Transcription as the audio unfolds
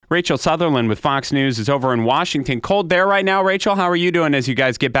Rachel Sutherland with Fox News is over in Washington. Cold there right now, Rachel. How are you doing as you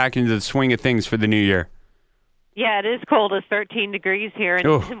guys get back into the swing of things for the new year? Yeah, it is cold. It's 13 degrees here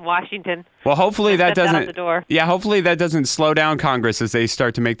in Washington. Well, hopefully that doesn't. The door. Yeah, hopefully that doesn't slow down Congress as they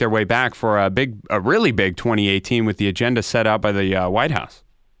start to make their way back for a really big 2018 with the agenda set out by the White House.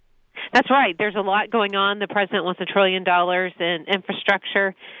 That's right. There's a lot going on. The president wants $1 trillion in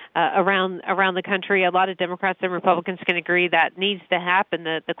infrastructure around the country. A lot of Democrats and Republicans can agree that needs to happen.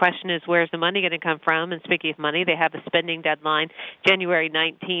 The question is, where's the money going to come from? And speaking of money, they have a spending deadline, January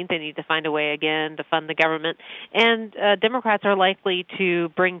 19th. They need to find a way again to fund the government. And Democrats are likely to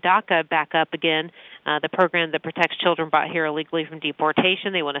bring DACA back up again, the program that protects children brought here illegally from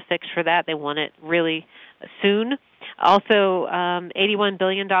deportation. They want a fix for that. They want it really soon. Also, $81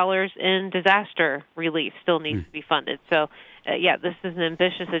 billion in disaster relief still needs to be funded. So, this is an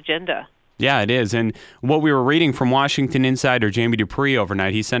ambitious agenda. Yeah, it is. And what we were reading from Washington Insider, Jamie Dupree,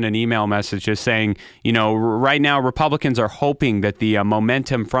 overnight, he sent an email message just saying, right now Republicans are hoping that the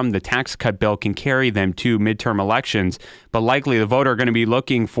momentum from the tax cut bill can carry them to midterm elections. But likely the voter are going to be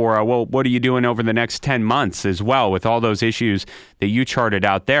looking for, what are you doing over the next 10 months as well with all those issues that you charted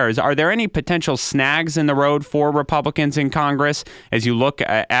out there? Are there any potential snags in the road for Republicans in Congress as you look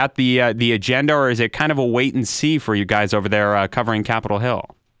at the agenda, or is it kind of a wait and see for you guys over there covering Capitol Hill?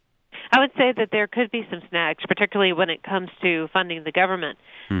 I would say that there could be some snags, particularly when it comes to funding the government.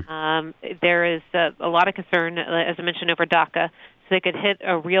 There is a lot of concern, as I mentioned, over DACA, so they could hit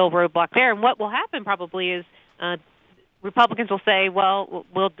a real roadblock there. And what will happen probably is Republicans will say, well,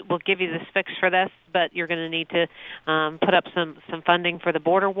 we'll give you this fix for this, but you're going to need to put up some funding for the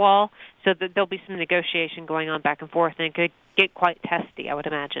border wall, so that there'll be some negotiation going on back and forth, and it could get quite testy, I would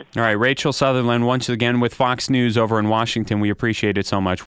imagine. All right, Rachel Sutherland, once again with Fox News over in Washington. We appreciate it so much.